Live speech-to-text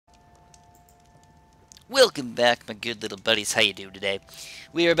Welcome back, my good little buddies. How you doing today?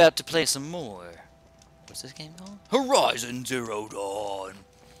 We are about to play some more. What's this game called? Horizon Zero Dawn.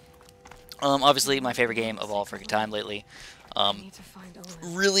 Obviously my favorite game of all freaking time lately.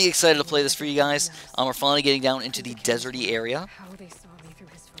 Really excited to play this for you guys. We're finally getting down into the deserty area,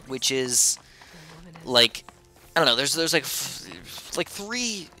 which is like, I don't know. There's like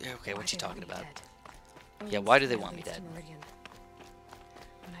three. Okay, what's she talking about? Yeah, why do they want me dead?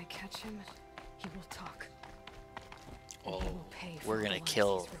 When I catch him, he will talk. Oh, we're gonna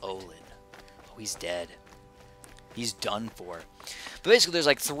kill Olin. Oh, he's dead. He's done for. But basically, there's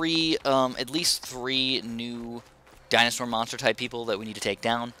like at least three new dinosaur monster type people that we need to take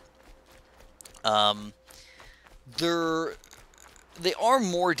down. They are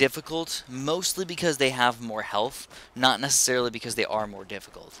more difficult, mostly because they have more health, not necessarily because they are more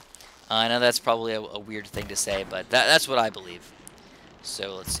difficult. I know that's probably a weird thing to say, but that's what I believe.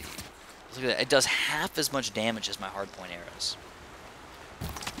 So let's see. Look at that. It does half as much damage as my hardpoint arrows.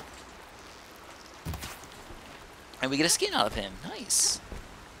 And we get a skin out of him. Nice.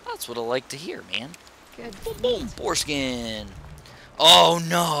 That's what I like to hear, man. Good. Boom, boom. Boar skin. Oh,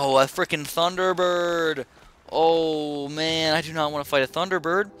 no. A freaking Thunderbird. Oh, man. I do not want to fight a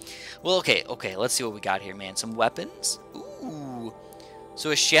Thunderbird. Well, okay. Okay, let's see what we got here, man. Some weapons. Ooh.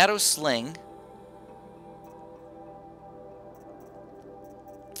 So a Shadow Sling.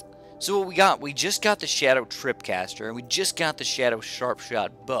 So what we got, we just got the Shadow Tripcaster, and we just got the Shadow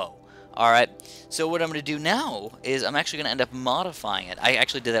Sharpshot Bow. Alright, so what I'm going to do now is I'm actually going to end up modifying it. I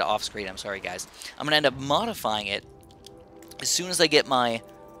actually did that off screen, I'm sorry guys. I'm going to end up modifying it as soon as I get my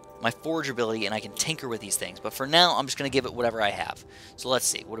forge ability and I can tinker with these things. But for now, I'm just going to give it whatever I have. So let's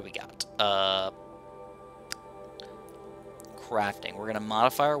see, what do we got? Crafting. We're going to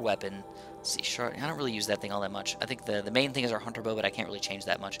modify our weapon. Let's see, sharp. I don't really use that thing all that much. I think the main thing is our hunter bow, but I can't really change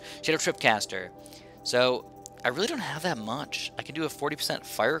that much. Shadow Tripcaster. So I really don't have that much. I can do a 40%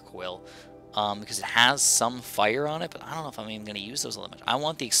 fire coil because it has some fire on it, but I don't know if I'm even going to use those all that much. I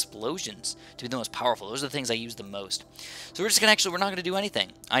want the explosions to be the most powerful. Those are the things I use the most. So we're just going to we're not going to do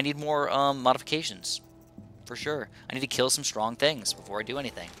anything. I need more modifications for sure. I need to kill some strong things before I do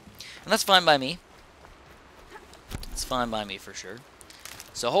anything. And that's fine by me. It's fine by me for sure.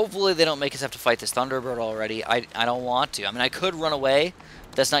 So hopefully they don't make us have to fight this Thunderbird already. I don't want to. I mean, I could run away.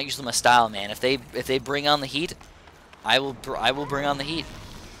 But that's not usually my style, man. If they bring on the heat, I will bring on the heat.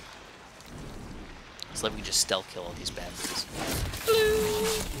 So let me just stealth kill all these bad boys.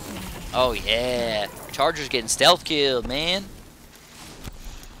 Oh yeah, Charger's getting stealth killed, man.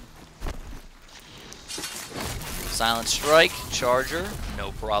 Silent strike, Charger,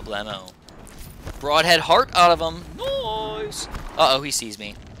 no problemo. Broadhead heart out of him. Nice. Uh-oh, he sees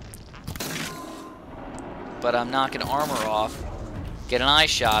me. But I'm knocking armor off. Get an eye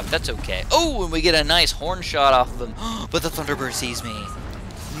shot. That's okay. Oh, and we get a nice horn shot off of him. But the Thunderbird sees me.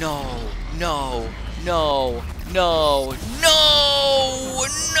 No, no, no, no, no,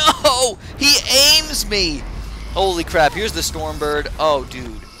 no. He aims me. Holy crap. Here's the Stormbird. Oh,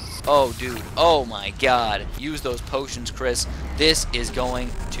 dude. Oh, dude. Oh, my God. Use those potions, Chris. This is going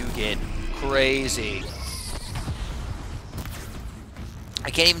to get crazy. I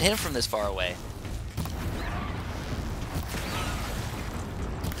can't even hit him from this far away.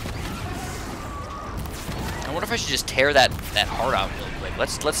 I wonder if I should just tear that heart out real quick.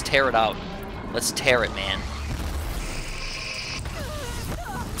 Let's tear it out. Let's tear it, man.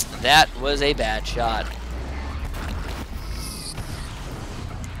 That was a bad shot.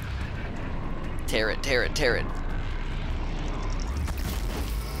 Tear it, tear it, tear it.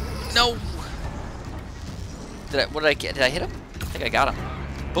 No. What did I get? Did I hit him? I think I got him.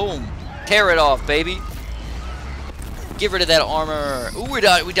 Boom. Tear it off, baby. Get rid of that armor. Ooh, we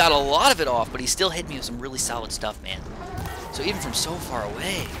got a lot of it off, but he still hit me with some really solid stuff, man. So even from so far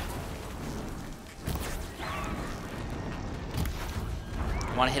away.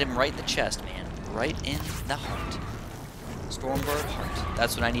 I want to hit him right in the chest, man. Right in the heart. Stormbird heart.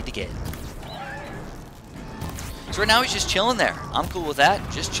 That's what I need to get. So right now he's just chilling there. I'm cool with that.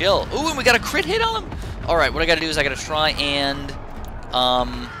 Just chill. Ooh, and we got a crit hit on him. Alright, what I gotta do is I gotta try and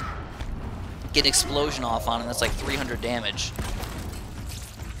get an explosion off on him. That's like 300 damage.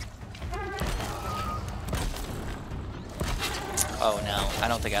 Oh no, I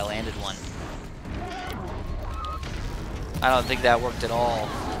don't think I landed one. I don't think that worked at all.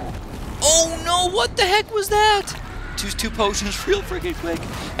 Oh no, what the heck was that? Two potions real freaking quick.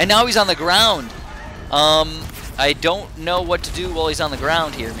 And now he's on the ground. I don't know what to do while he's on the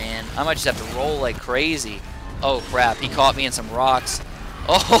ground here, man. I might just have to roll like crazy. Oh crap, he caught me in some rocks.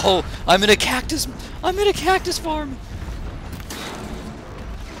 Oh, I'm in a cactus farm.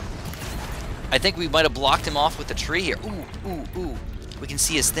 I think we might have blocked him off with the tree here. Ooh, ooh, ooh. We can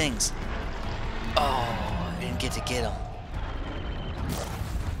see his things. Oh, I didn't get to get him.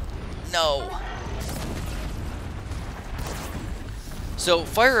 No. So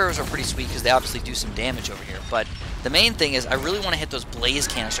fire arrows are pretty sweet because they obviously do some damage over here. But the main thing is I really want to hit those blaze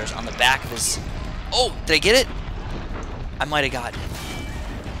canisters on the back of his... Oh, did I get it? I might have gotten it.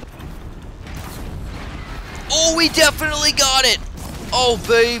 Oh, we definitely got it! Oh,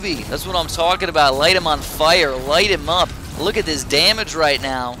 baby. That's what I'm talking about. Light him on fire. Light him up. Look at this damage right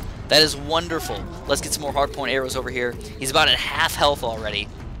now. That is wonderful. Let's get some more hardpoint arrows over here. He's about at half health already.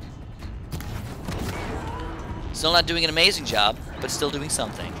 Still not doing an amazing job, but still doing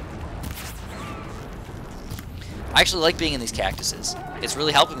something. I actually like being in these cactuses. It's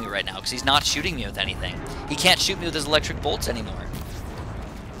really helping me right now because he's not shooting me with anything. He can't shoot me with his electric bolts anymore.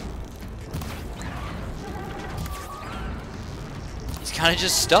 Kind of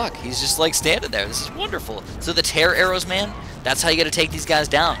just stuck. He's just like standing there. This is wonderful. So the tear arrows, man, that's how you got to take these guys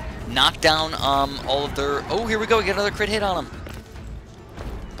down. Knock down all of their... Oh, here we go. We get another crit hit on him.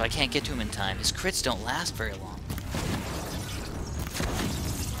 But I can't get to him in time. His crits don't last very long.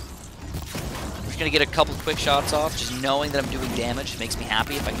 I'm just going to get a couple quick shots off. Just knowing that I'm doing damage makes me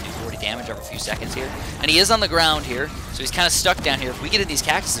happy if I can do 40 damage every few seconds here. And he is on the ground here, so he's kind of stuck down here. If we get in these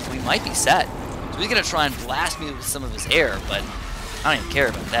cactuses, we might be set. So he's going to try and blast me with some of his air, but... I don't even care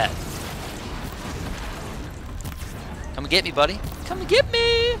about that. Come and get me, buddy. Come and get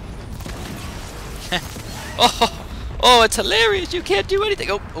me! Oh, it's hilarious. You can't do anything.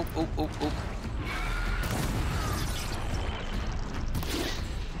 Oh.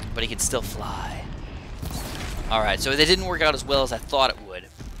 But he can still fly. Alright, so it didn't work out as well as I thought it would.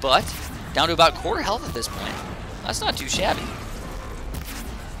 But, down to about quarter health at this point. That's not too shabby.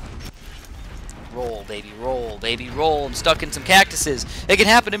 Roll, baby, roll, baby, roll. I'm stuck in some cactuses. It can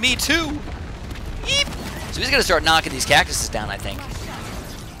happen to me, too. Yeep. So he's going to start knocking these cactuses down, I think.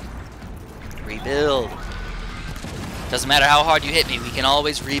 Rebuild. Doesn't matter how hard you hit me, we can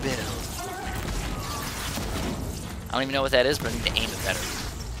always rebuild. I don't even know what that is, but I need to aim it better.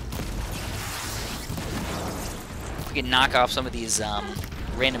 If we can knock off some of these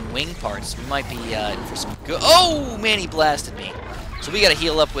random wing parts, we might be in for some good... Oh, man, he blasted me. So we got to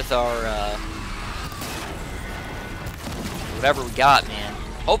heal up with our... whatever we got, man.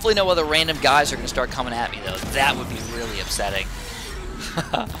 Hopefully no other random guys are going to start coming at me, though. That would be really upsetting.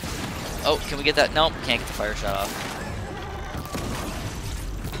 Oh, can we get that? Nope, can't get the fire shot off.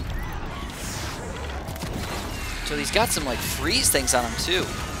 So he's got some, like, freeze things on him, too.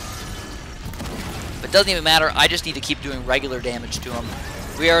 But it doesn't even matter. I just need to keep doing regular damage to him.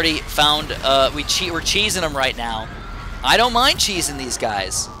 We already found, we're cheesing him right now. I don't mind cheesing these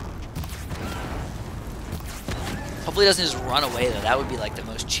guys. Hopefully he doesn't just run away, though. That would be like the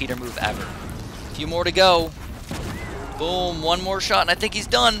most cheater move ever. A few more to go. Boom. One more shot, and I think he's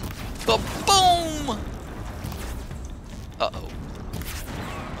done. Boom! Uh-oh.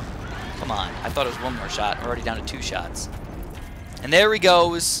 Come on. I thought it was one more shot. We're already down to 2 shots. And there he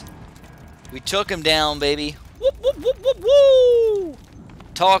goes. We took him down, baby. Whoop, whoop, whoop, whoop, woo!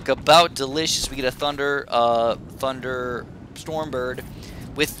 Talk about delicious. We get a Thunder Stormbird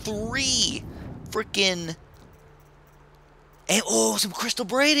with 3 freaking... And, oh, some crystal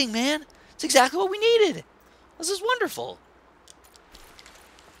braiding, man. That's exactly what we needed. This is wonderful.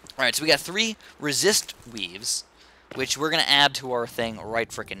 Alright, so we got 3 resist weaves, which we're going to add to our thing right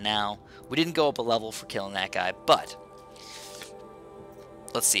frickin' now. We didn't go up a level for killing that guy, but...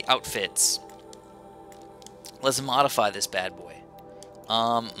 Let's see, outfits. Let's modify this bad boy.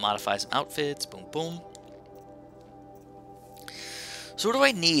 Modify some outfits. Boom, boom. So what do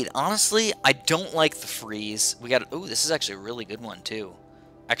I need? Honestly, I don't like the freeze. We got... Ooh, this is actually a really good one, too.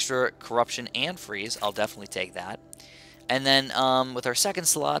 Extra corruption and freeze. I'll definitely take that. And then, with our second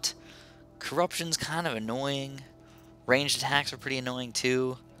slot, corruption's kind of annoying. Ranged attacks are pretty annoying,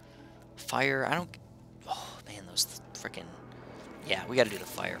 too. Fire, I don't... Oh, man, those frickin'... Yeah, we gotta do the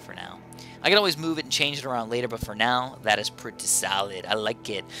fire for now. I can always move it and change it around later, but for now, that is pretty solid. I like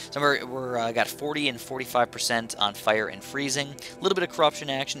it. So we're got 40 and 45% on fire and freezing. A little bit of corruption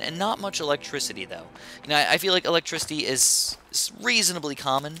action, and not much electricity, though. You know, I feel like electricity is reasonably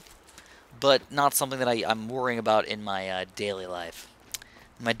common, but not something that I'm worrying about in my daily life.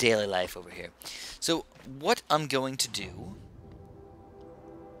 My daily life over here. So, what I'm going to do...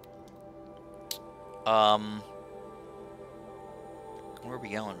 Where are we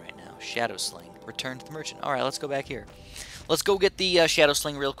going right now? Shadow Sling. Return to the merchant. Alright, let's go back here. Let's go get the Shadow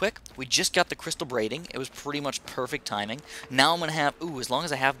Sling real quick. We just got the crystal braiding. It was pretty much perfect timing. Now I'm going to have... Ooh, as long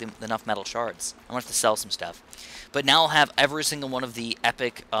as I have enough metal shards. I'm going to have to sell some stuff. But now I'll have every single one of the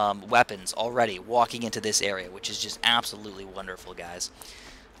epic weapons already walking into this area, which is just absolutely wonderful, guys.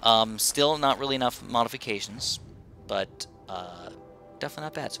 Still not really enough modifications, but definitely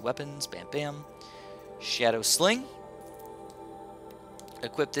not bad. So weapons, bam, bam. Shadow Sling.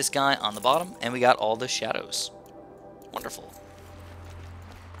 Equip this guy on the bottom, and we got all the shadows. Wonderful.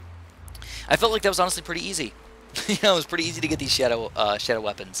 I felt like that was honestly pretty easy. You know, it was pretty easy to get these shadow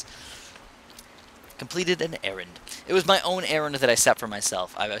weapons. Completed an errand. It was my own errand that I set for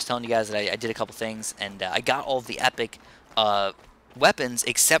myself. I was telling you guys that I did a couple things, and I got all of the epic weapons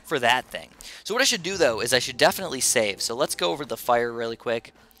except for that thing. So what I should do, though, is I should definitely save. So let's go over the fire really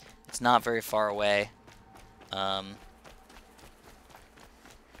quick. It's not very far away.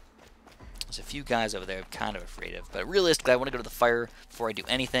 There's a few guys over there I'm kind of afraid of. But realistically, I want to go to the fire before I do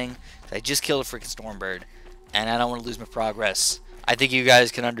anything. I just killed a freaking Stormbird, and I don't want to lose my progress. I think you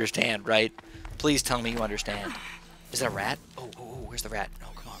guys can understand, right? Please tell me you understand. Is that a rat? Oh, where's the rat? No,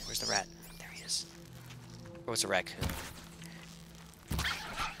 come on, where's the rat? There he is. Or it's a raccoon.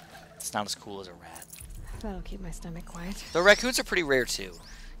 It's not as cool as a rat. That'll keep my stomach quiet. The raccoons are pretty rare, too.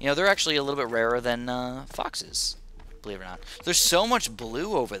 You know, they're actually a little bit rarer than foxes. Believe it or not. There's so much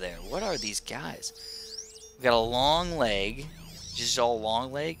blue over there. What are these guys? We got a long leg. Just all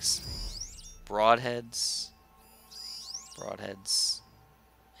long legs. Broadheads. Broadheads.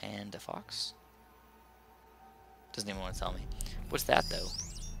 And a fox. Doesn't even want to tell me. What's that, though?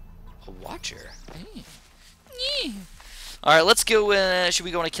 A watcher. Alright, let's go. Should we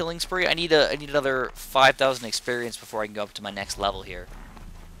go on a killing spree? I need another 5,000 experience before I can go up to my next level here.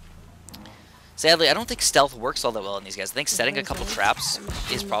 Sadly, I don't think stealth works all that well in these guys. I think setting a couple traps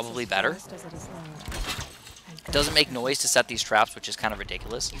is probably better. It doesn't make noise to set these traps, which is kind of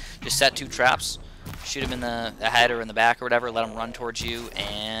ridiculous. Just set 2 traps, shoot them in the head or in the back or whatever, let them run towards you,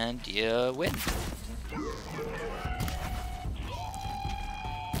 and you win.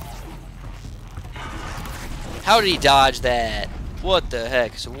 How did he dodge that? What the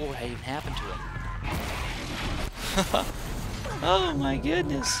heck? So what even happened to him? Oh my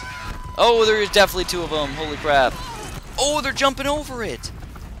goodness. Oh, there is definitely 2 of them. Holy crap. Oh, they're jumping over it.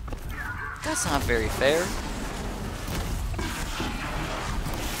 That's not very fair.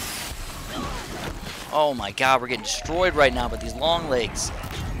 Oh my god, we're getting destroyed right now by these long legs.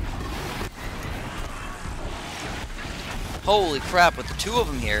 Holy crap, with the 2 of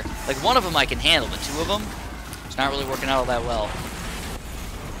them here. Like, one of them I can handle, but 2 of them, it's not really working out all that well.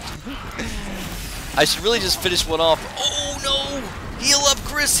 I should really just finish one off. Oh no! Heal up,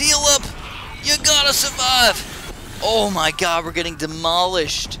 Chris, heal up! You gotta survive! Oh my god, we're getting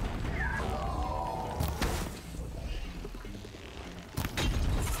demolished.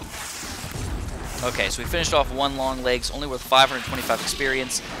 Okay, so we finished off 1 long legs, only worth 525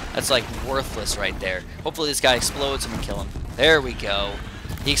 experience. That's like worthless right there. Hopefully this guy explodes and we kill him. There we go.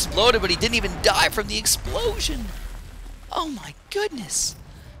 He exploded, but he didn't even die from the explosion. Oh my goodness.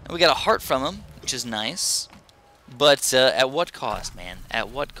 And we got a heart from him, which is nice. But at what cost, man? At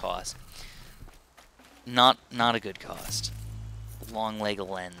what cost? Not a good cost. Long leg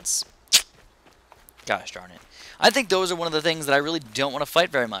lens. Gosh darn it. I think those are one of the things that I really don't want to fight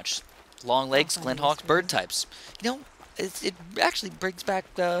very much. Long legs, Glinthawks, bird types. You know, it actually brings back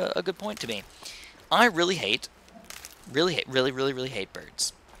a good point to me. I really hate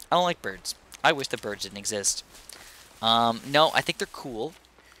birds. I don't like birds. I wish that birds didn't exist. No, I think they're cool,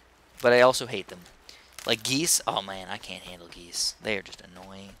 but I also hate them. Like geese, oh man, I can't handle geese. They are just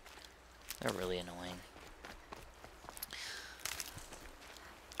annoying. They're really annoying.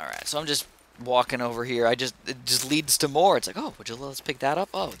 Alright, so I'm just walking over here. It just leads to more. It's like, oh, let's pick that up.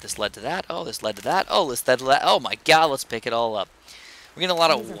 Oh, this led to that. Oh, this led to that. Oh, this led to that. Oh my god, let's pick it all up. We're getting a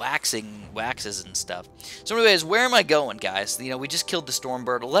lot of waxes and stuff. So anyways, where am I going, guys? You know, we just killed the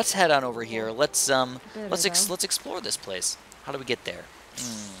Stormbird. Let's head on over here. Let's explore this place. How do we get there?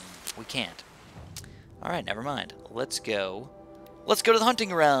 We can't. Alright, never mind. Let's go. Let's go to the hunting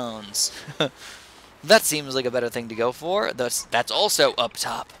grounds. That seems like a better thing to go for. That's also up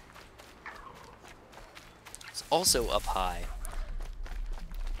top. It's also up high.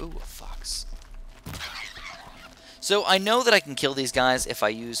 Ooh, a fox. So I know that I can kill these guys if I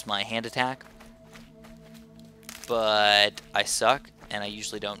use my hand attack. But I suck, and I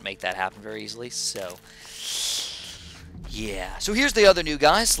usually don't make that happen very easily, so... yeah. So here's the other new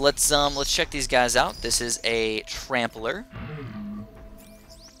guys. Let's check these guys out. This is a trampler.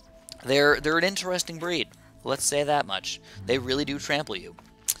 They're an interesting breed. Let's say that much. They really do trample you.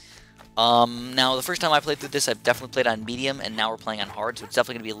 Now, the first time I played through this, I definitely played on medium, and now we're playing on hard, so it's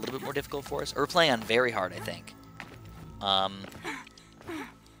definitely going to be a little bit more difficult for us. Or we're playing on very hard, I think.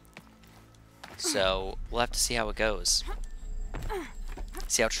 So, we'll have to see how it goes.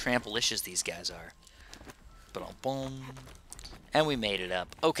 See how tramplicious these guys are. Boom. And we made it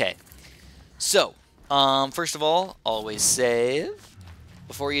up. Okay. So, first of all, always save.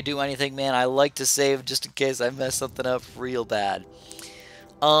 Before you do anything, man, I like to save just in case I mess something up real bad.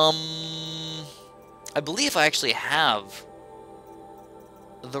 I believe I actually have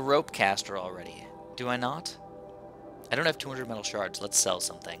the rope caster already. Do I not? I don't have 200 metal shards. Let's sell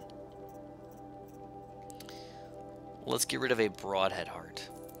something. Let's get rid of a broadhead heart.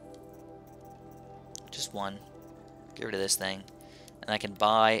 Just one. Get rid of this thing. And I can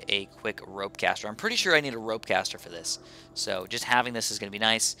buy a quick rope caster. I'm pretty sure I need a rope caster for this. So just having this is going to be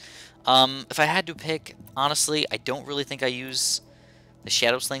nice. If I had to pick, honestly, I don't really think I use the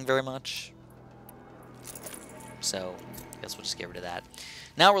Shadow Sling very much. So I guess we'll just get rid of that.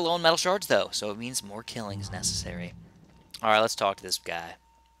 Now we're low on metal shards, though, so it means more killing is necessary. Alright, let's talk to this guy.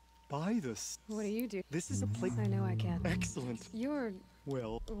 Buy this. What do you do? This is a place. I know I can. Excellent. You're...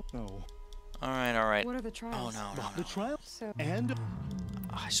 Well, no. Alright. What are the trials? Oh, no. The trial So... and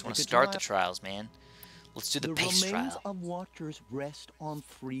I just want to start the trials, man. Let's do the pace remains trial. of watchers rest on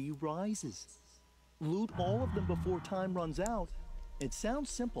 3 rises. Loot all of them before time runs out. It sounds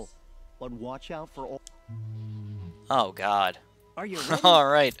simple, but watch out for all. Oh, God. Are you ready?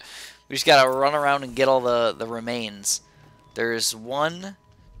 Alright. We just gotta run around and get all the remains. There's 1,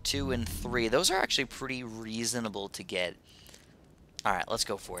 2, and 3. Those are actually pretty reasonable to get. Alright, let's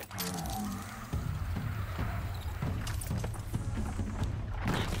go for it.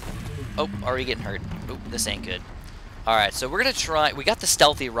 Oh, already getting hurt. Oh, this ain't good. Alright, so we're gonna try... We got the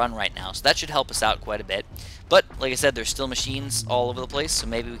stealthy run right now, so that should help us out quite a bit. But, like I said, there's still machines all over the place, so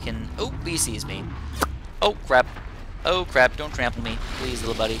maybe we can... Oh, he sees me. Oh, crap. Oh, crap. Don't trample me. Please,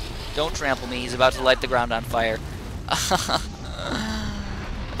 little buddy. Don't trample me. He's about to light the ground on fire.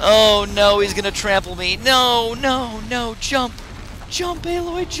 Oh, no. He's going to trample me. No. Jump. Jump,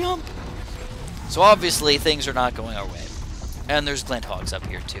 Aloy, jump. So, obviously, things are not going our way. And there's Glinthogs up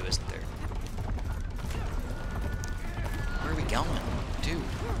here, too, isn't there? Where are we going? Dude.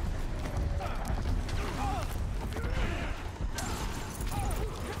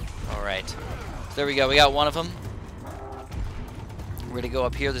 Alright. There we go. We got one of them. We're going to go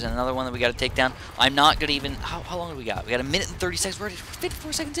up here. There's another one that we got to take down. I'm not going to even... How long do we got? We got 1 minute and 30 seconds. We're already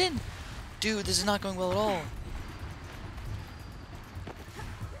 54 seconds in. Dude, this is not going well at all.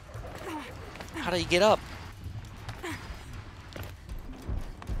 How do you get up?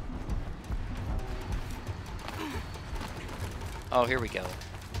 Oh, here we go.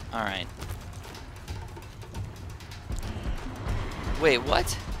 Alright. Wait,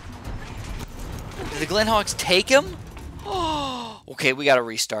 what? Did the Glinthogs take him? Oh, okay, we gotta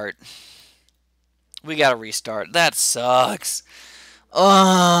restart. That sucks.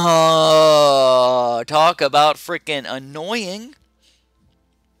 Oh, talk about freaking annoying.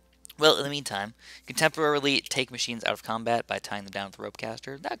 Well, in the meantime, you can temporarily take machines out of combat by tying them down with a rope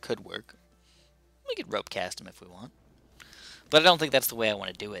caster. That could work. We could rope cast them if we want. But I don't think that's the way I want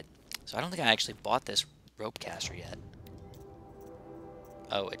to do it. So I don't think I actually bought this rope caster yet.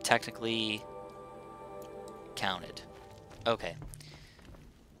 Oh, it technically counted. Okay.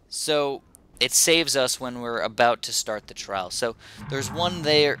 So it saves us when we're about to start the trial. So there's one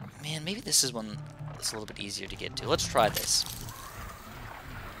there. Man, maybe this is one that's a little bit easier to get to. Let's try this.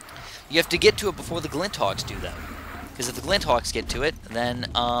 You have to get to it before the Glinthogs do, though. Because if the Glinthogs get to it, then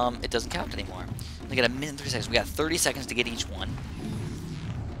it doesn't count anymore. We got 1 minute and 30 seconds. We got 30 seconds to get each one.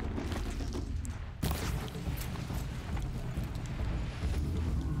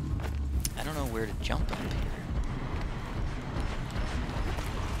 I don't know where to jump up here.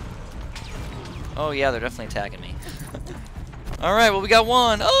 Oh yeah, they're definitely attacking me. Alright, well we got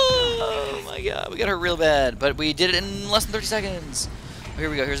one. Oh my god, we got hurt real bad. But we did it in less than 30 seconds. Oh, here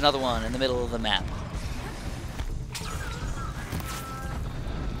we go, here's another one in the middle of the map.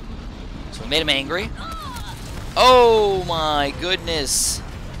 So we made him angry. Oh my goodness.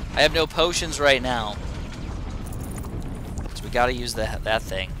 I have no potions right now. So we gotta use that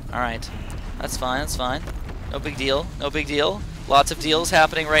thing. Alright. That's fine. No big deal. Lots of deals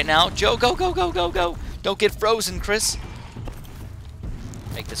happening right now. Joe, go. Don't get frozen, Chris.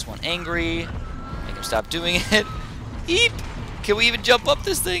 Make this one angry. Make him stop doing it. Eep! Can we even jump up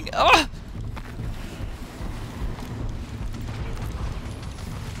this thing? Ah!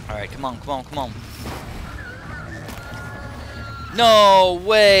 Alright, come on. No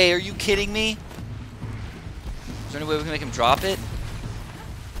way! Are you kidding me? Is there any way we can make him drop it?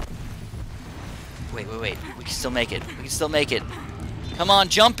 Wait. We can still make it. We can still make it. Come on,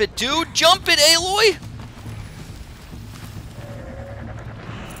 jump it, dude! Jump it, Aloy!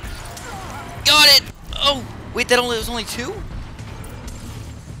 Got it! Oh! Wait, that was only 2?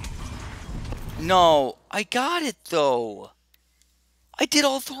 No, I got it, though. I did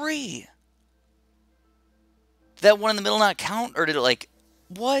all 3. Did that one in the middle not count? Or did it, like...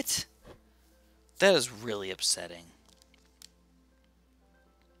 What? That is really upsetting.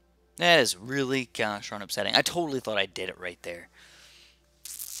 That is really gosh darn upsetting. I totally thought I did it right there.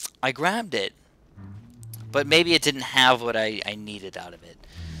 I grabbed it. But maybe it didn't have what I needed out of it.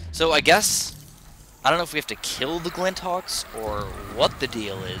 So I guess... I don't know if we have to kill the Glinthawks or what the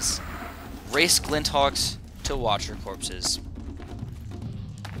deal is. Race Glinthawks to Watcher corpses.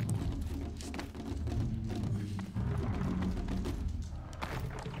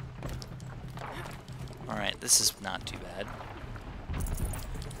 Alright, this is not too bad.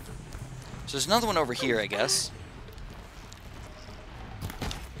 So there's another one over here, I guess.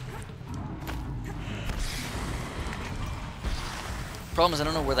 Problem is I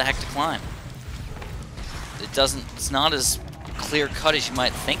don't know where the heck to climb. It's not as clear cut as you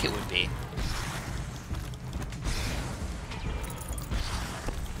might think it would be.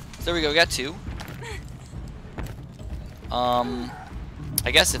 There we go, we got 2. I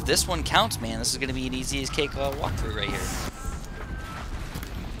guess if this one counts, man, this is gonna be an easy as cake walkthrough right here.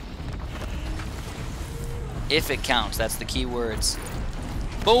 If it counts, that's the key words.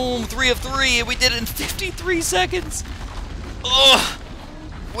 Boom, 3 of 3, and we did it in 53 seconds. Ugh.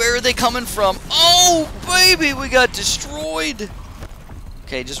 Where are they coming from? Oh, baby, we got destroyed.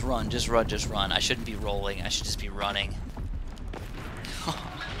 Okay, just run, just run, just run. I shouldn't be rolling. I should just be running.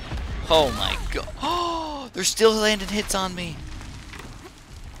 Oh, my God. Oh, they're still landing hits on me.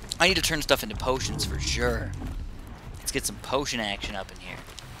 I need to turn stuff into potions for sure. Let's get some potion action up in here.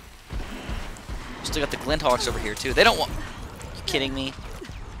 Still got the Glinthawks over here, too. They don't want... You kidding me?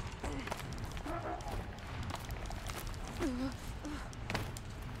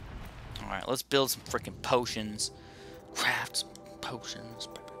 Alright, let's build some freaking potions. Craft some potions.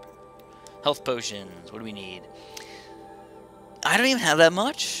 Health potions. What do we need? I don't even have that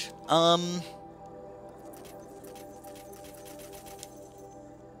much.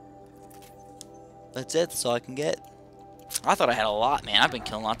 That's it. That's all I can get. I thought I had a lot, man. I've been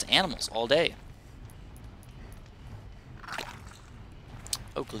killing lots of animals all day.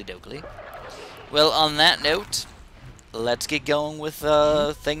 Oakley dokley. Well, on that note, let's get going with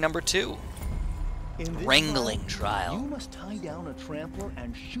thing number 2. In this Wrangling ride, trial. You must tie down a trampler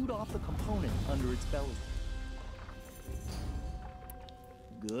and shoot off the component under its belly.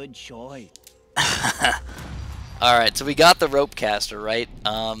 Good choice. Alright, so we got the rope caster, right?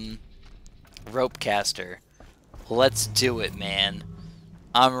 Rope caster. Let's do it, man.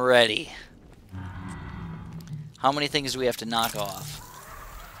 I'm ready. How many things do we have to knock off?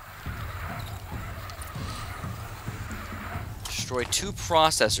 Destroy 2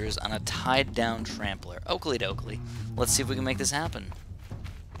 processors on a tied down trampler. Oakley dokley. Let's see if we can make this happen.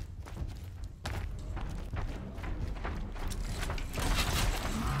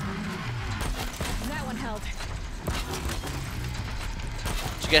 That one held.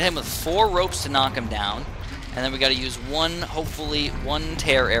 So you gotta hit him with 4 ropes to knock him down. And then we gotta use hopefully one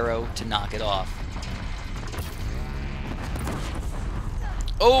tear arrow to knock it off.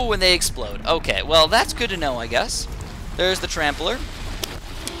 Oh, and they explode. Okay, well, that's good to know, I guess. There's the trampler.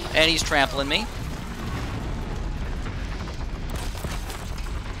 And he's trampling me.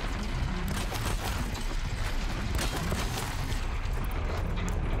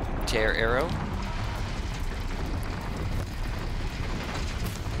 Tear arrow.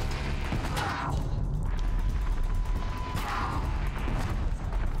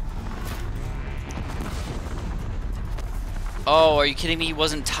 Oh, are you kidding me? He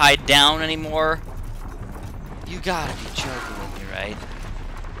wasn't tied down anymore? You gotta be joking with me, right?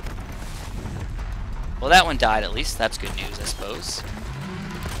 Well, that one died at least. That's good news, I suppose.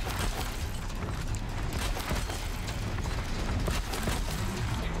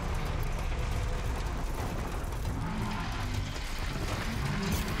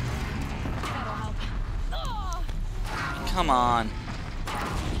 Come on.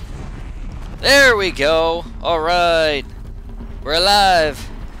 There we go. Alright. We're alive.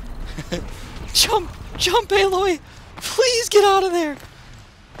 Jump! Jump, Aloy! Please get out of there!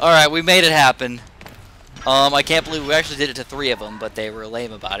 Alright, we made it happen. I can't believe we actually did it to 3 of them, but they were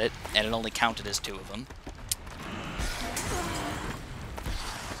lame about it, and it only counted as 2 of them.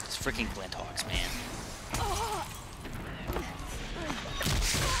 These freaking Glinthawks, man.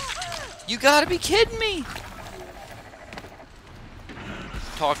 You gotta be kidding me!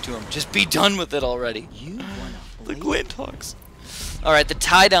 talk to him. Just be done with it already. You wanna The blade? Glinthawks. Alright, the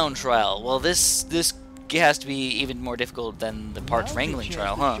tie-down trial. Well, this has to be even more difficult than the parts Now's your wrangling chance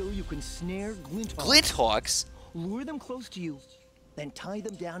trial, to huh? show you can snare Glinthawks. Glinthawks? Lure them close to you, then tie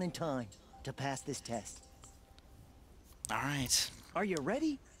them down in time to pass this test. Alright. Are you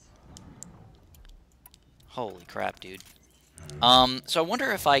ready? Holy crap, dude. So I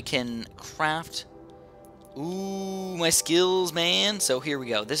wonder if I can craft... Ooh, my skills, man. So here we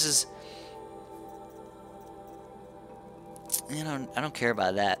go. This is... You know, I don't care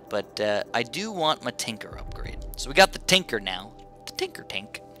about that, but I do want my Tinker upgrade. So we got the Tinker now. The Tinker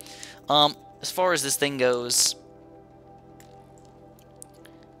Tink. As far as this thing goes...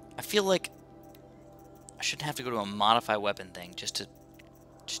 I feel like I shouldn't have to go to a modify weapon thing just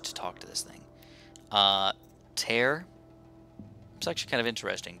to talk to this thing. Tear. It's actually kind of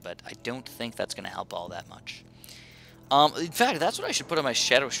interesting, but I don't think that's going to help all that much. In fact, that's what I should put on my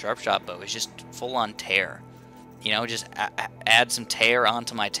Shadow Sharpshot bow, is just full-on tear. You know, just add some tear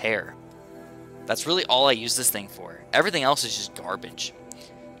onto my tear. That's really all I use this thing for. Everything else is just garbage,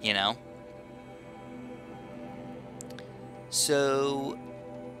 you know? So...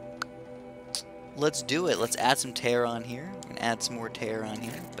 let's do it. Let's add some tear on here. I'm gonna add some more tear on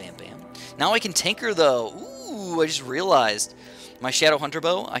here. Bam, bam. Now I can tinker, though. Ooh, I just realized. My Shadow Hunter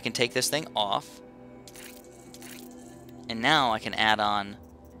bow, I can take this thing off. And now I can add on...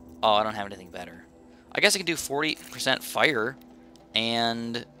 Oh, I don't have anything better. I guess I can do 40% fire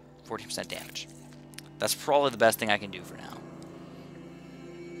and 40% damage. That's probably the best thing I can do for now.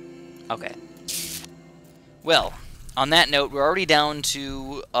 Okay. Well... on that note, we're already down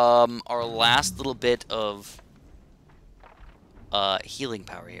to our last little bit of healing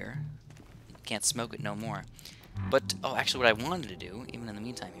power here. Can't smoke it no more. But, oh, actually what I wanted to do, even in the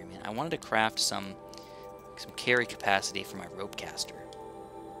meantime here, man, I wanted to craft some carry capacity for my rope caster.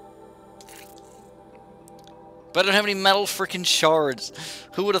 But I don't have any metal freaking shards.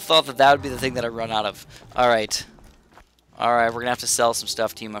 Who would have thought that that would be the thing that I run out of? Alright. Alright, we're going to have to sell some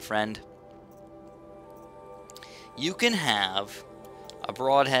stuff to you, my friend. You can have a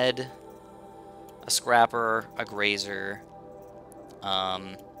broadhead, a scrapper, a grazer,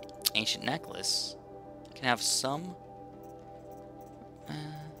 ancient necklace. You can have some. You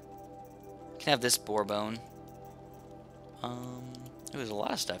can have this boar bone. There's a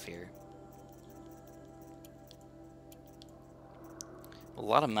lot of stuff here. A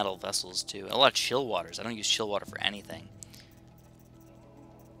lot of metal vessels too. A lot of chill waters. I don't use chill water for anything.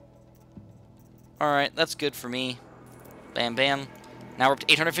 Alright, that's good for me. Bam, bam. Now we're up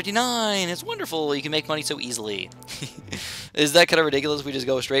to 859. It's wonderful. You can make money so easily. Is that kind of ridiculous? We just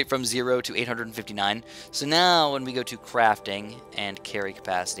go straight from 0 to 859. So now when we go to crafting and carry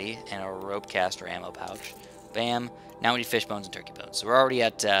capacity and our rope caster ammo pouch, bam. Now we need fish bones and turkey bones. So we're already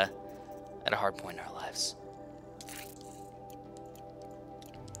at a hard point in our lives.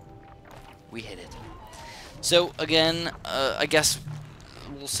 We hit it. So again, I guess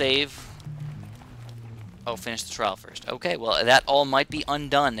we'll save. Oh, finish the trial first. Okay, well, that all might be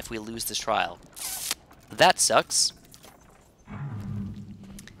undone if we lose this trial. That sucks.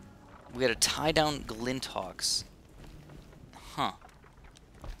 We gotta tie down Glinthawks. Huh.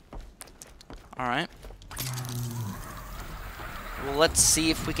 Alright. Well, let's see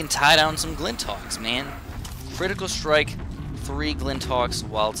if we can tie down some Glinthawks, man. Critical strike, 3 Glinthawks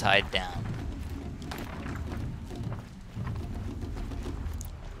while tied down.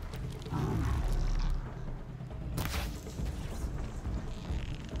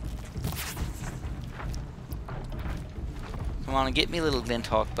 Come on and get me a little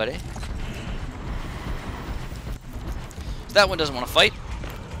Glinthawk, buddy. So that one doesn't want to fight.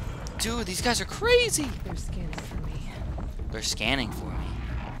 Dude, these guys are crazy. They're scanning for me. They're scanning for me.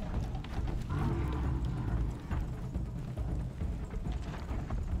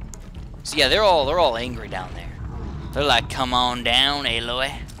 So yeah, they're all angry down there. They're like, come on down, Aloy.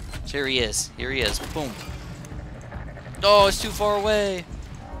 So here he is. Here he is. Boom. Oh, it's too far away.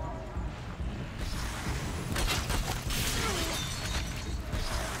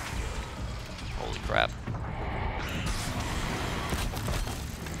 Holy crap.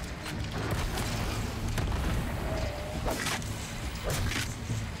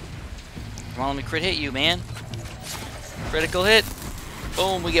 Come on, let me crit hit you, man. Critical hit.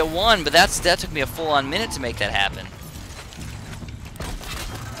 Boom, we get 1, but that took me a full-on minute to make that happen.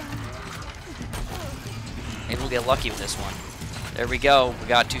 Maybe we'll get lucky with this one. There we go. We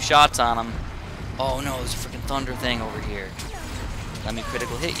got 2 shots on him. Oh no, there's a freaking thunder thing over here. Let me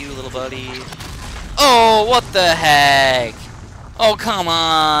critical hit you, little buddy. Oh, what the heck? Oh, come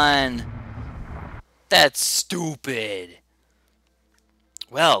on. That's stupid.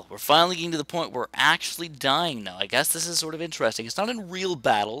 Well, we're finally getting to the point where we're actually dying now. I guess this is sort of interesting. It's not in real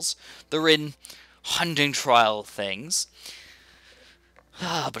battles. They're in hunting trial things.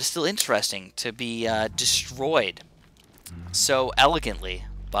 But it's still interesting to be destroyed so elegantly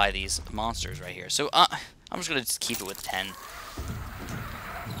by these monsters right here. So I'm just going to keep it with 10.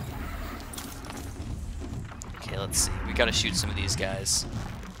 Okay, let's see. We got to shoot some of these guys.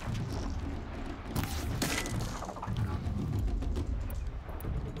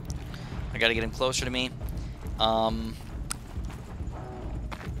 I got to get him closer to me. Come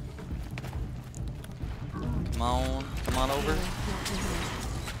on over.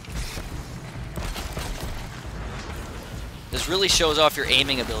 This really shows off your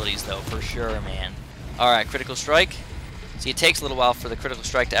aiming abilities, though, for sure, man. Alright, critical strike. See, it takes a little while for the critical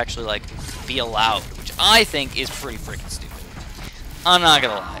strike to actually, like, be allowed, which I think is pretty freaking stupid. I'm not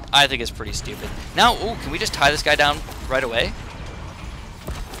gonna lie. I think it's pretty stupid. Now, ooh, can we just tie this guy down right away?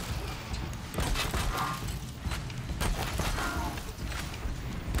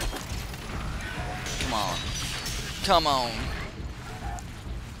 Come on. Come on.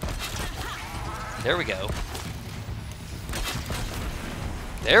 There we go.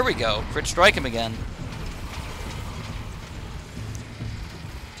 There we go. Crit strike him again.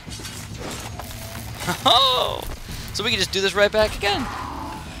 Oh! So we can just do this right back again.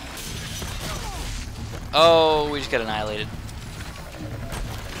 Oh, we just got annihilated.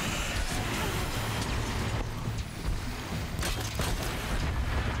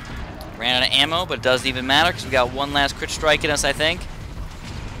 Ran out of ammo, but it doesn't even matter because we got one last crit strike in us, I think.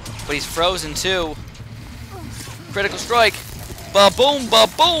 But he's frozen too. Critical strike. Ba-boom,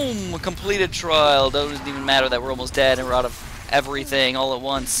 ba-boom! Completed trial. Doesn't even matter that we're almost dead and we're out of everything all at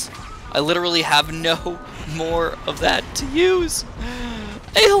once. I literally have no more of that to use.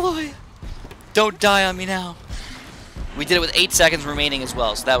 Aloy! Don't die on me now. We did it with 8 seconds remaining as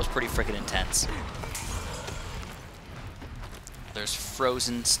well, so that was pretty freaking intense. There's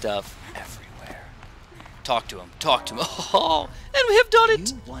frozen stuff everywhere. Talk to him. Talk to him. Oh, and we have done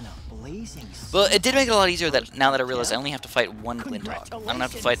it! Well, it did make it a lot easier that now that I realize I only have to fight one Glinthawk. I don't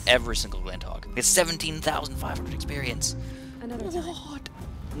have to fight every single Glinthawk. It's 17,500 experience. What?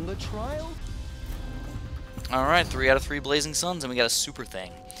 The trial? Alright, 3 out of 3 Blazing Suns, and we got a super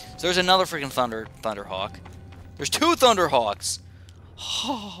thing. So there's another freaking Thunderhawk. There's 2 Thunderhawks!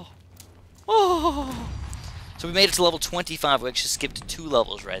 Oh. Oh. So we made it to level 25. We actually skipped 2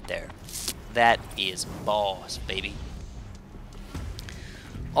 levels right there. That is boss, baby.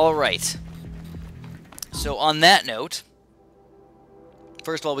 Alright. So on that note,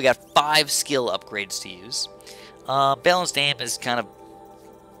 first of all, we got 5 skill upgrades to use. Balanced aim is kind of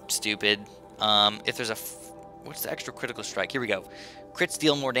stupid. If there's a... what's the extra critical strike? Here we go. Crits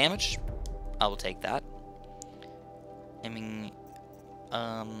deal more damage. I will take that. I mean...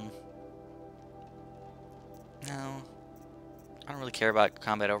 no. I don't really care about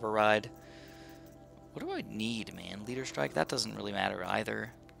combat override. What do I need, man? Leader strike? That doesn't really matter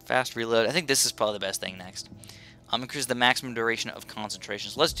either. Fast reload. I think this is probably the best thing next. Increase the maximum duration of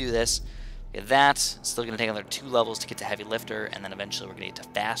concentration. So let's do this. Get that. Still going to take another 2 levels to get to heavy lifter, and then eventually we're going to get to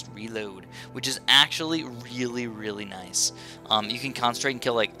fast reload, which is actually really, really nice. You can concentrate and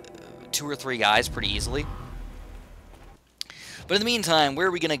kill like 2 or 3 guys pretty easily. But in the meantime, where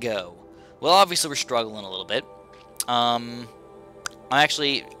are we going to go? Well, obviously we're struggling a little bit. My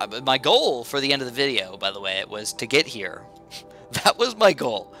goal for the end of the video, by the way, was to get here. That was my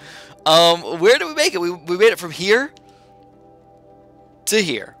goal. Where did we make it? We made it from here to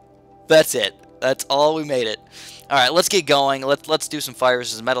here. That's it. That's all we made it. All right, let's get going. Let's do some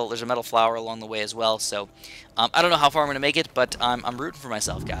fires. There's a metal flower along the way as well. So I don't know how far I'm gonna make it, but I'm rooting for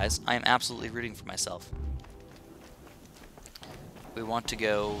myself, guys. I am absolutely rooting for myself. We want to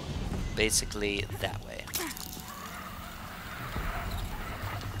go basically that way.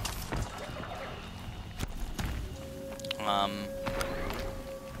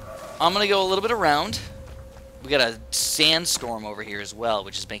 I'm gonna go a little bit around. We got a sandstorm over here as well,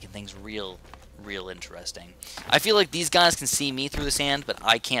 which is making things real interesting. I feel like these guys can see me through the sand, but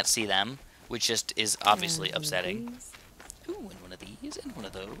I can't see them, which just is obviously upsetting. Ooh, and one of these, and one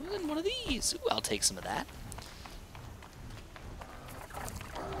of those, and one of these. Ooh, I'll take some of that.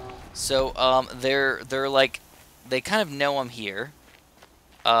 So, they're like, they kind of know I'm here.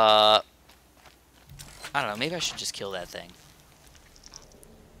 I don't know, maybe I should just kill that thing.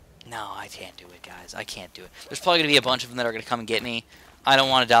 No, I can't do it, guys. I can't do it. There's probably going to be a bunch of them that are going to come and get me. I don't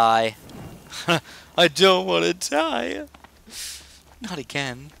want to die. I don't want to die. Not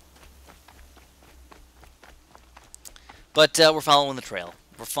again. But we're following the trail.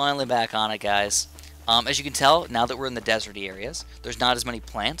 We're finally back on it, guys. As you can tell, now that we're in the deserty areas, there's not as many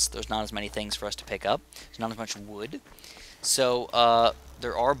plants, there's not as many things for us to pick up, there's not as much wood. So,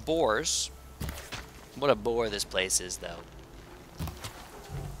 there are boars. What a bore this place is, though.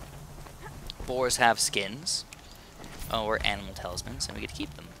 Boars have skins. Oh, we're animal talismans, and we get to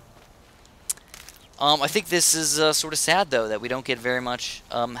keep them. I think this is sort of sad, though, that we don't get very much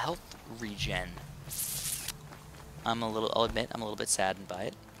health regen. I'll admit, I'm a little bit saddened by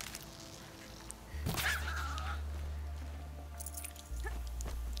it.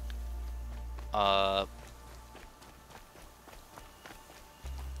 I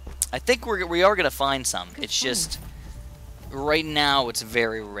think we are gonna find some. It's just right now it's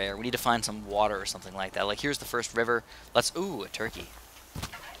very rare. We need to find some water or something like that. Like here's the first river. Ooh, a turkey.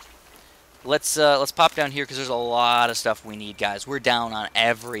 Let's pop down here because there's a lot of stuff we need, guys. We're down on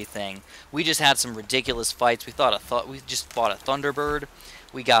everything. We just had some ridiculous fights. We just fought a Thunderbird.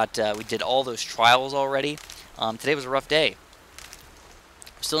 We did all those trials already. Today was a rough day.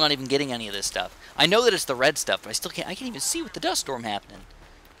 I'm still not even getting any of this stuff. I know that it's the red stuff, but I can't even see with the dust storm happening.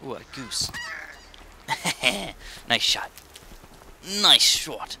 Ooh, a goose. Nice shot. Nice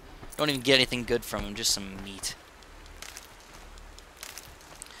shot. Don't even get anything good from him, just some meat.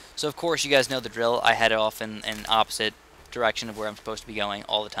 So, of course, you guys know the drill. I head off in an opposite direction of where I'm supposed to be going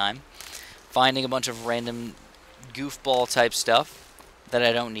all the time. Finding a bunch of random goofball-type stuff that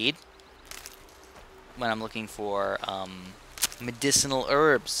I don't need when I'm looking for medicinal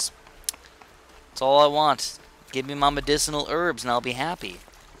herbs. That's all I want. Give me my medicinal herbs and I'll be happy.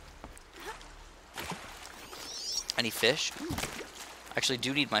 Any fish? Ooh. I actually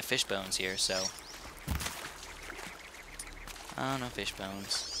do need my fish bones here, so... Oh, no fish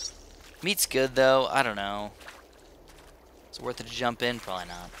bones. Meat's good, though. I don't know. Is it worth it to jump in? Probably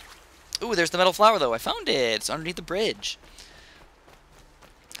not. Ooh, there's the metal flower, though. I found it. It's underneath the bridge.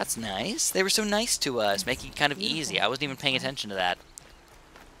 That's nice. They were so nice to us, making it kind of easy. I wasn't even paying attention to that.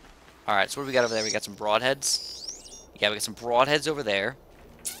 Alright, so what do we got over there? We got some broadheads. Yeah, we got some broadheads over there.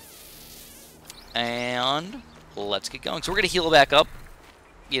 And let's get going. So we're going to heal back up.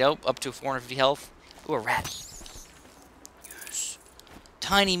 You know, up to 450 health. Ooh, a rat.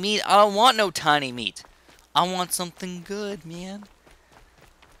 Tiny meat. I don't want no tiny meat. I want something good, man.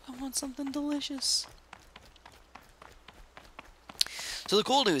 I want something delicious. So the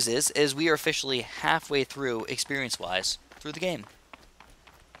cool news is we are officially halfway through, experience-wise, through the game.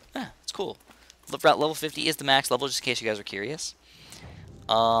 Yeah, it's cool. Level 50 is the max level, just in case you guys are curious.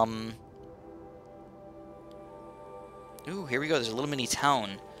 Ooh, here we go. There's a little mini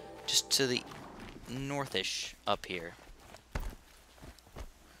town just to the northish up here.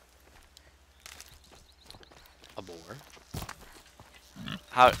 A boar.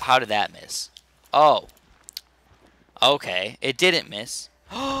 How did that miss? Oh. Okay, it didn't miss.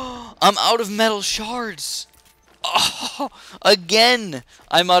 I'm out of metal shards. Oh, again,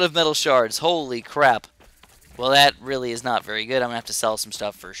 I'm out of metal shards. Holy crap. Well, that really is not very good. I'm gonna have to sell some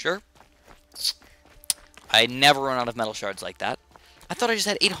stuff for sure. I never run out of metal shards like that. I thought I just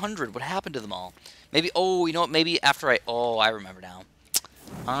had 800. What happened to them all? Maybe, oh, you know what? Maybe after oh, I remember now.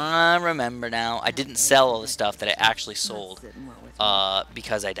 I remember now. I didn't sell all the stuff that I actually sold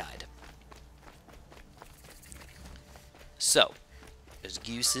because I died. So, there's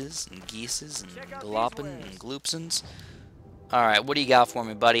gooses and geeses and gloppin and gloopsons. Alright, what do you got for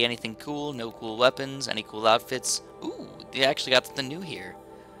me, buddy? Anything cool? No cool weapons? Any cool outfits? Ooh, they actually got something new here.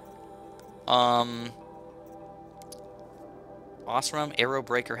 Osram Arrow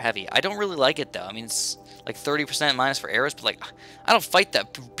Breaker Heavy. I don't really like it, though. I mean, it's like 30% minus for arrows, but like, I don't fight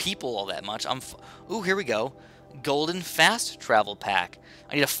that people all that much. Ooh, here we go. Golden Fast Travel Pack.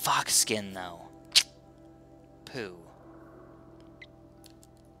 I need a fox skin, though. Poo.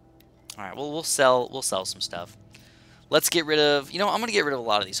 Alright, well, we'll sell some stuff. Let's get rid of... You know, I'm going to get rid of a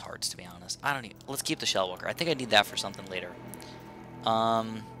lot of these hearts, to be honest. I don't need... Let's keep the Shellwalker. I think I need that for something later.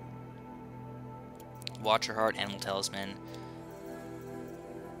 Watcher Heart, Animal Talisman.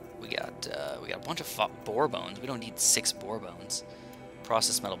 We got a bunch of boar bones. We don't need 6 boar bones.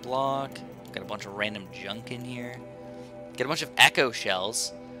 Processed metal block. Got a bunch of random junk in here. Get a bunch of echo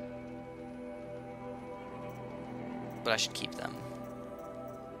shells. But I should keep them.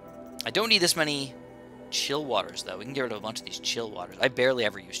 I don't need this many chill waters, though. We can get rid of a bunch of these chill waters. I barely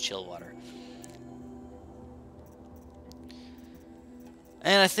ever use chill water.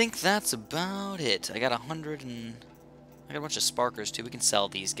 And I think that's about it. I got 100 and... I got a bunch of sparkers, too. We can sell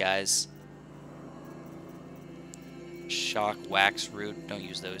these guys. Shock, wax root. Don't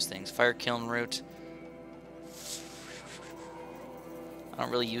use those things. Fire kiln root. I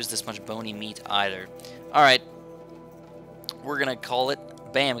don't really use this much bony meat either. Alright. We're going to call it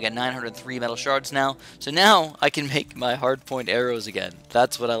Bam, we got 903 metal shards now. So now I can make my hardpoint arrows again.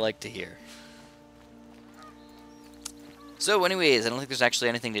 That's what I like to hear. So anyways, I don't think there's actually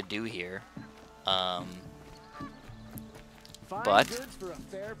anything to do here. But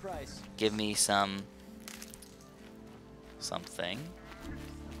give me something.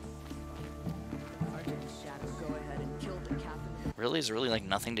 Really? Is there really like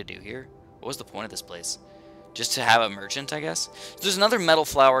nothing to do here? What was the point of this place? Just to have a merchant, I guess? There's another metal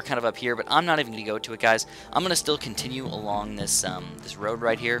flower kind of up here, but I'm not even going to go to it, guys. I'm going to still continue along this this road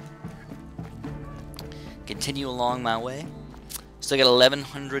right here. Continue along my way. Still got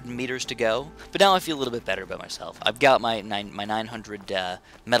 1,100 meters to go, but now I feel a little bit better about myself. I've got my 900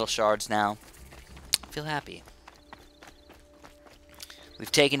 metal shards now. I feel happy.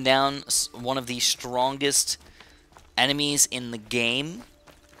 We've taken down one of the strongest enemies in the game.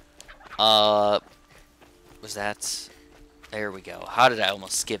 Was that... There we go. How did I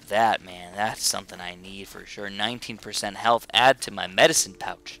almost skip that, man? That's something I need for sure. 19% health. Add to my medicine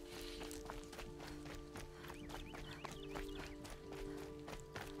pouch.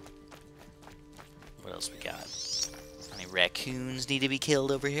 What else we got? Any raccoons need to be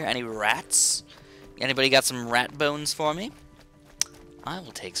killed over here? Any rats? Anybody got some rat bones for me? I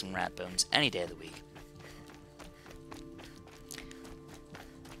will take some rat bones any day of the week.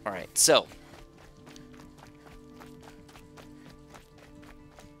 Alright, so...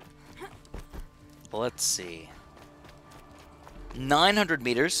 let's see. 900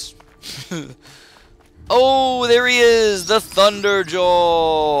 meters. Oh, there he is! The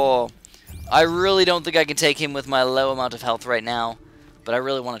THUNDERJAW! I really don't think I can take him with my low amount of health right now, but I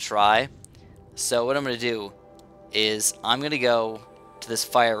really want to try. So what I'm going to do is I'm going to go to this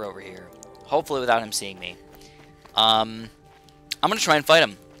fire over here, hopefully without him seeing me. I'm going to try and fight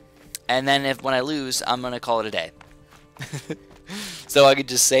him, and then when I lose, I'm going to call it a day. So I could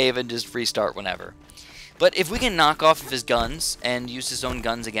just save and just restart whenever. But if we can knock off of his guns and use his own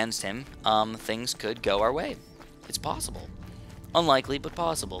guns against him, things could go our way. It's possible. Unlikely, but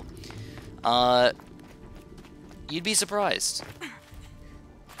possible. You'd be surprised.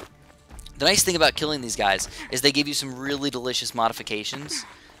 The nice thing about killing these guys is they give you some really delicious modifications.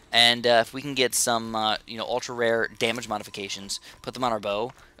 And if we can get some, ultra rare damage modifications, put them on our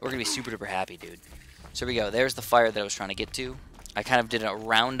bow, we're going to be super duper happy, dude. So here we go. There's the fire that I was trying to get to. I kind of did it a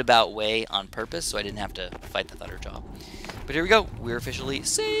roundabout way on purpose, so I didn't have to fight the THUNDERJAW. But here we go. We're officially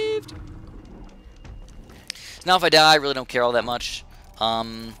saved. So now if I die, I really don't care all that much.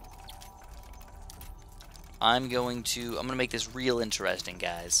 I'm gonna make this real interesting,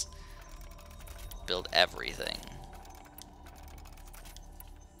 guys. Build everything.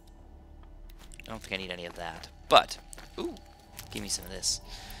 I don't think I need any of that. But, ooh, give me some of this.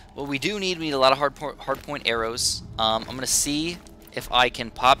 What we do need, we need a lot of hardpoint arrows. I'm going to see if I can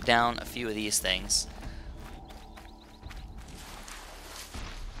pop down a few of these things.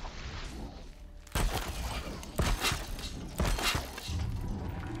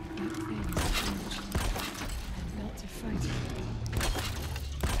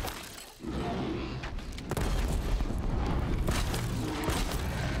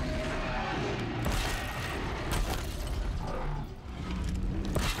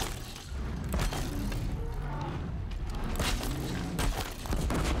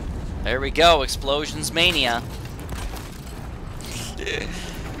 There we go, Explosions Mania.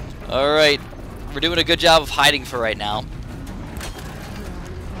 Alright, we're doing a good job of hiding for right now.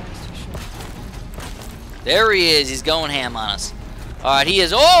 There he is, he's going ham on us. Alright, he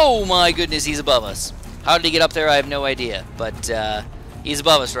is, oh my goodness, he's above us. How did he get up there? I have no idea, but he's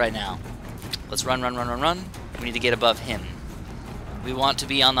above us right now. Let's run, run, run, run, run. We need to get above him. We want to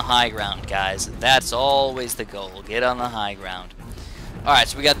be on the high ground, guys. That's always the goal, get on the high ground. Alright,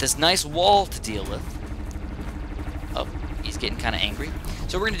 so we got this nice wall to deal with. Oh, he's getting kind of angry.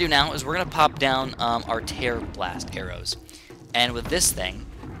 So what we're going to do now is we're going to pop down our Tear Blast arrows. And with this thing,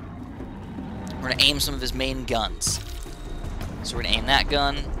 we're going to aim some of his main guns. So we're going to aim that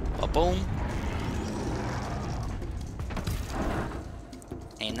gun. Ba-boom.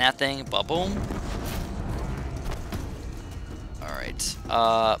 Aim that thing. Ba-boom. Alright.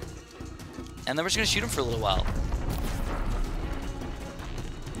 And then we're just going to shoot him for a little while.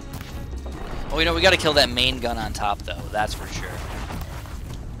 Oh, we got to kill that main gun on top, though. That's for sure.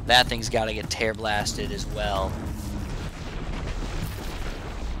 That thing's got to get tear blasted as well.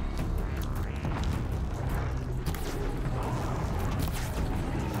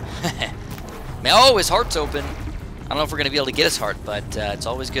 Man, oh, his heart's open. I don't know if we're going to be able to get his heart, but it's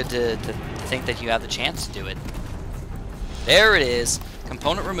always good to think that you have the chance to do it. There it is.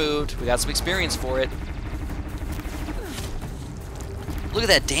 Component removed. We got some experience for it. Look at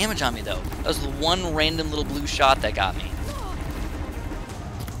that damage on me, though. That was the one random little blue shot that got me.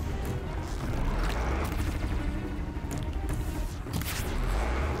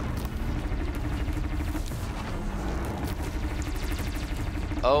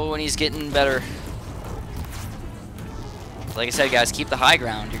 Oh, and he's getting better. Like I said, guys, keep the high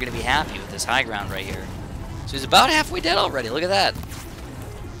ground. You're going to be happy with this high ground right here. So he's about halfway dead already. Look at that.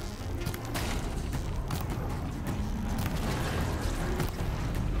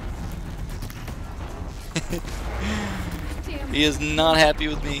 He is not happy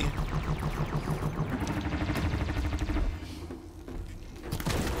with me.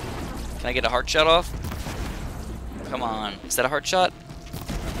 Can I get a heart shot off? Come on. Is that a heart shot?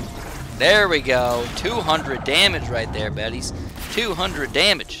 There we go. 200 damage right there, buddies. 200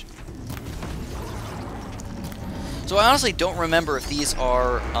 damage. So I honestly don't remember if these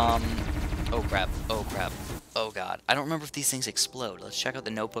are, oh crap, oh crap, oh god. I don't remember if these things explode. Let's check out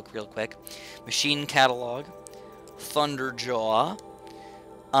the notebook real quick. Machine catalog. Thunderjaw.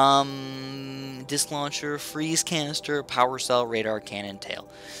 Disc launcher, freeze canister, power cell, radar, cannon,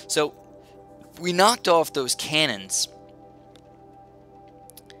 tail. So, we knocked off those cannons.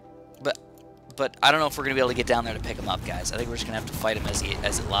 But I don't know if we're going to be able to get down there to pick him up, guys. I think we're just going to have to fight him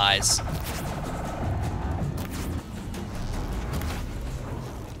as it lies.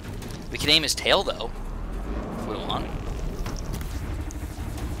 We can aim his tail, though, if we want.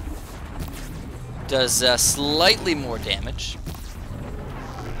 Does slightly more damage.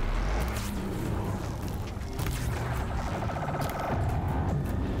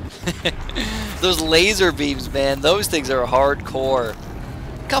 Those laser beams, man, those things are hardcore.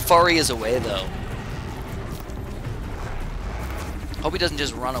 Look how far he is away, though. Hope he doesn't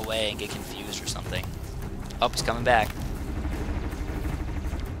just run away and get confused or something. Oh, he's coming back.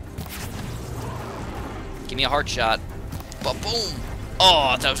 Give me a heart shot. Boom! Oh,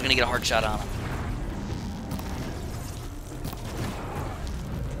 I thought I was going to get a heart shot on him.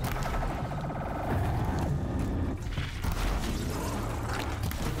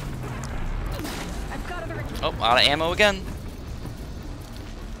 Oh, out of ammo again.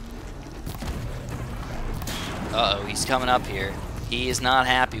 Uh-oh, he's coming up here. He is not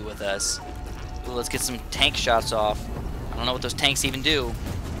happy with us. Ooh, let's get some tank shots off. I don't know what those tanks even do.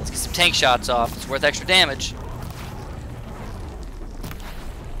 Let's get some tank shots off. It's worth extra damage.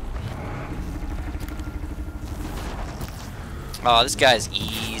 Oh, this guy's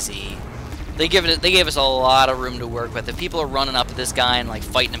easy. They gave us a lot of room to work with. If people are running up at this guy and like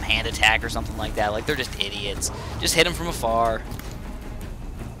fighting him hand attack or something like that, like they're just idiots. Just hit him from afar.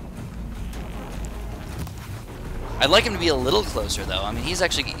 I'd like him to be a little closer though. I mean, he's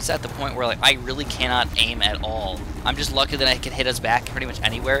at the point where like I really cannot aim at all. I'm just lucky that I can hit his back pretty much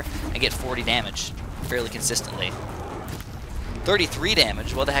anywhere and get 40 damage fairly consistently. 33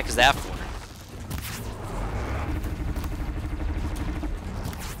 damage. What the heck is that for?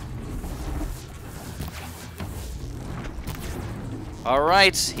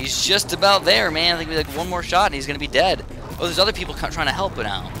 Alright, he's just about there, man. I think we like one more shot and he's going to be dead. Oh, there's other people trying to help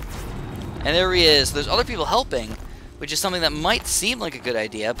now. And there he is. There's other people helping, which is something that might seem like a good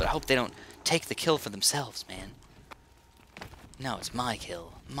idea, but I hope they don't take the kill for themselves, man. No, it's my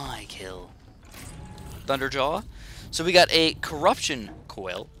kill. My kill. Thunderjaw. So we got a corruption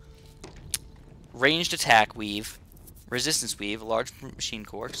coil, ranged attack weave, resistance weave, a large machine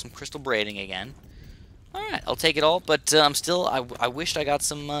core, some crystal braiding again. Alright, I'll take it all, but I wished I got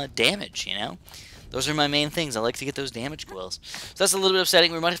some damage, you know? Those are my main things. I like to get those damage coils. So that's a little bit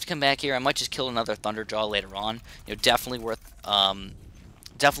upsetting. We might have to come back here. I might just kill another Thunderjaw later on. You know, definitely worth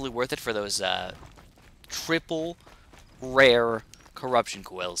it for those triple rare corruption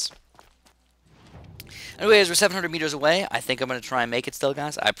coils. Anyways, we're 700 meters away. I think I'm going to try and make it still,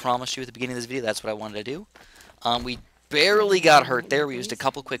 guys. I promised you at the beginning of this video that's what I wanted to do. We barely got hurt there. We used a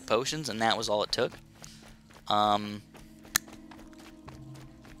couple quick potions, and that was all it took.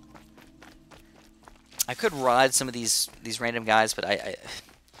 I could ride some of these random guys, but I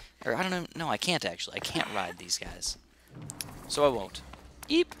don't know. No, I can't actually. I can't ride these guys, so I won't.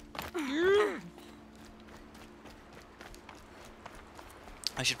 Eep.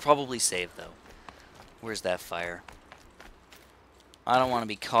 I should probably save though. Where's that fire? I don't want to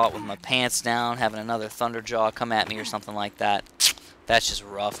be caught with my pants down, having another Thunderjaw come at me or something like that. That's just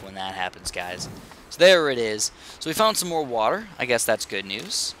rough when that happens, guys. So there it is. So we found some more water. I guess that's good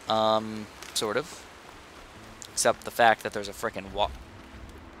news. Sort of. Except the fact that there's a frickin' Who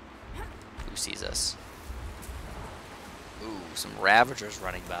sees us? Ooh, some Ravagers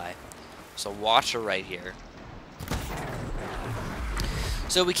running by. So Watcher right here.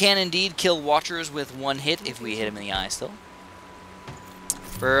 So we can indeed kill Watchers with one hit if we hit him in the eye still.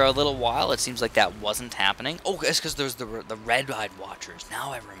 For a little while, it seems like that wasn't happening. Oh, it's because there's the red-eyed watchers.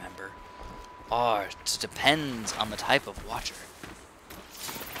 Now I remember. Oh, it depends on the type of watcher.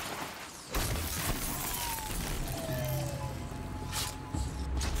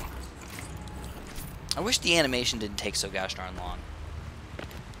 I wish the animation didn't take so gosh darn long.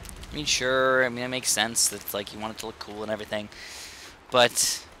 I mean, sure, I mean, it makes sense. It's like you want it to look cool and everything.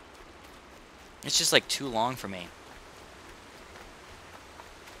 But it's just like too long for me.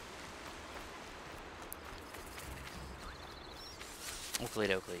 Oakley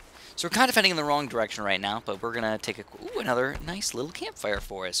dokley. So we're kind of heading in the wrong direction right now, but we're going to take another nice little campfire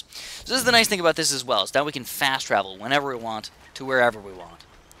for us. So this is the nice thing about this as well, is now we can fast travel whenever we want to wherever we want,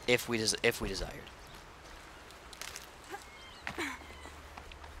 if we desired.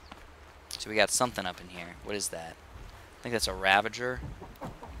 So we got something up in here. What is that? I think that's a Ravager.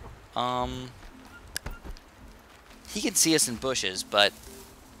 He can see us in bushes, but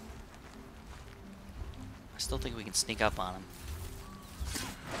I still think we can sneak up on him.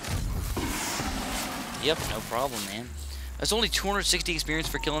 Yep, no problem, man. That's only 260 experience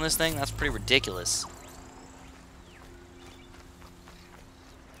for killing this thing? That's pretty ridiculous.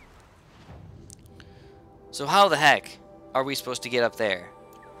 So how the heck are we supposed to get up there?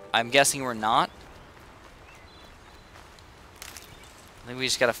 I'm guessing we're not. I think we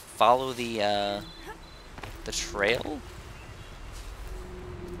just gotta follow the trail? What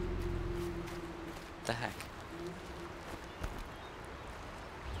the heck?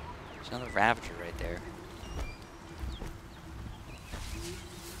 There's another Ravager right there.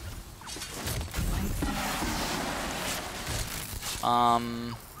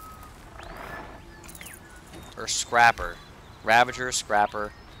 Or Scrapper. Ravager,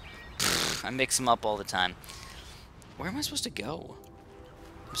 Scrapper. I mix them up all the time. Where am I supposed to go?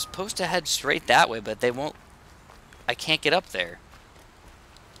 I'm supposed to head straight that way, but they won't... I can't get up there.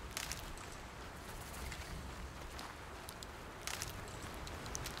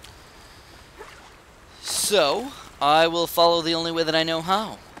 So, I will follow the only way that I know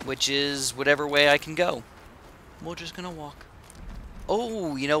how, which is whatever way I can go. We're just gonna walk.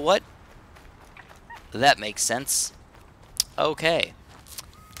 Oh, you know what? That makes sense. Okay.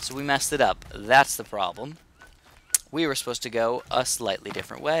 So we messed it up. That's the problem. We were supposed to go a slightly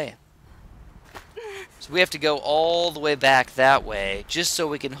different way. So we have to go all the way back that way, just so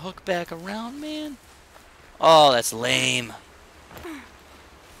we can hook back around, man. Oh, that's lame.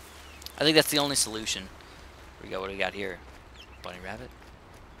 I think that's the only solution. Here we go. What do we got here? Bunny rabbit?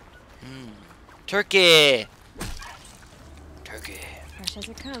 Turkey! Turkey. Fresh as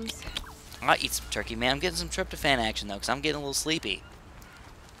it comes. I'll eat some turkey, man. I'm getting some tryptophan action, though, because I'm getting a little sleepy.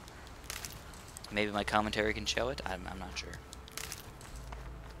 Maybe my commentary can show it? I'm not sure.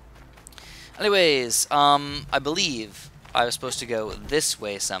 Anyways, I believe I was supposed to go this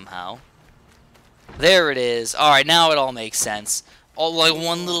way somehow. There it is. Alright, now it all makes sense. All like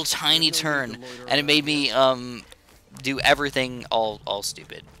one little tiny turn, and it made me do everything all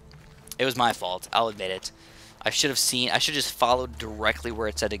stupid. It was my fault. I'll admit it. I should have just followed directly where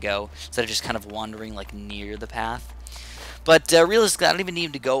it said to go, instead of just kind of wandering like near the path. But realistically, I don't even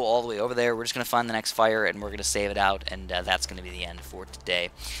need to go all the way over there. We're just going to find the next fire, and we're going to save it out, and that's going to be the end for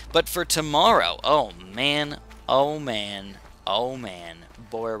today. But for tomorrow, oh man, oh man, oh man,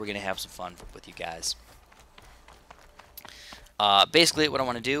 boy, are we going to have some fun with you guys. Basically, what I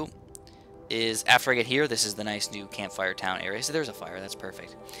want to do is, after I get here, this is the nice new campfire town area. So there's a fire. That's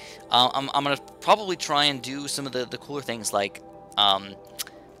perfect. I'm going to probably try and do some of the cooler things, like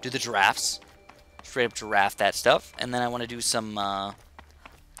do the giraffes. Straight up giraffe that stuff. And then I want to do some...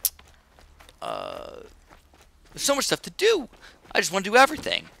 there's so much stuff to do. I just want to do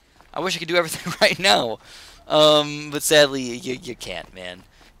everything. I wish I could do everything right now. But sadly, you can't, man.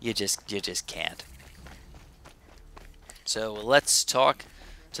 You just can't. So let's talk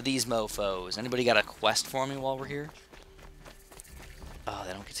to these mofos. Anybody got a quest for me while we're here? Oh,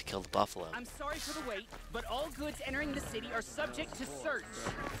 they don't get to kill the buffalo. I'm sorry for the wait, but all goods entering the city are subject to search.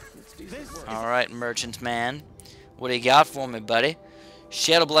 Alright, merchant man. What do you got for me, buddy?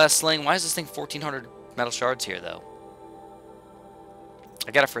 Shadow Blast Sling. Why is this thing 1,400 metal shards here, though?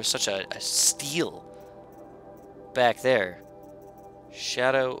 I got it for such a steal. Back there.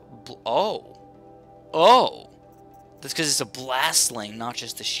 Shadow... Oh! Oh! That's because it's a Blast Sling, not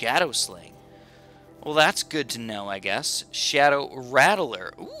just the Shadow Sling. Well, that's good to know, I guess. Shadow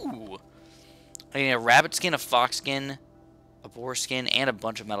Rattler. Ooh! I need a rabbit skin, a fox skin, a boar skin, and a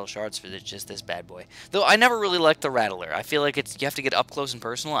bunch of metal shards for just this bad boy. Though I never really liked the Rattler. I feel like you have to get up close and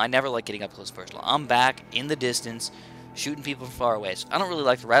personal. I never like getting up close and personal. I'm back in the distance, shooting people from far away. So I don't really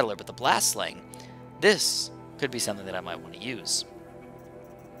like the Rattler, but the Blast Sling, this could be something that I might want to use.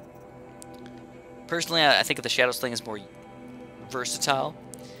 Personally, I think the Shadow Sling is more versatile,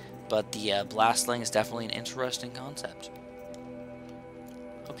 but the Blast Sling is definitely an interesting concept.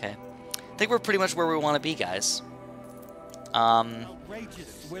 Okay. I think we're pretty much where we want to be, guys.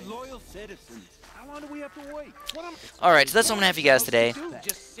 Outrageous. We're loyal citizens. How long do we have to wait? Alright, so that's what I'm going to have you guys today.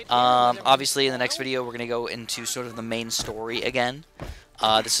 Obviously, in the next video, we're going to go into sort of the main story again.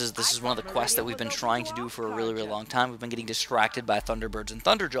 This is one of the quests that we've been trying to do for a really, really long time. We've been getting distracted by Thunderbirds and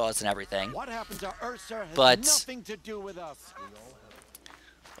Thunderjaws and everything. What happened to Ursa has But- nothing to do with us.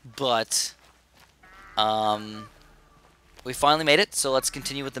 But, we finally made it, so let's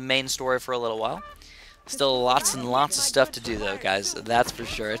continue with the main story for a little while. Still lots and lots of stuff to do, though, guys. That's for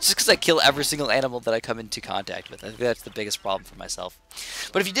sure. It's just because I kill every single animal that I come into contact with. I think that's the biggest problem for myself.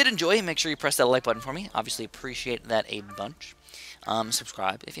 But if you did enjoy, make sure you press that like button for me. Obviously, appreciate that a bunch.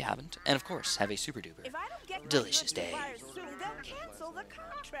 Subscribe if you haven't. And, of course, have a super duper If I don't get delicious day. soon, they'll cancel the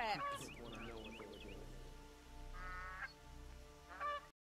contract.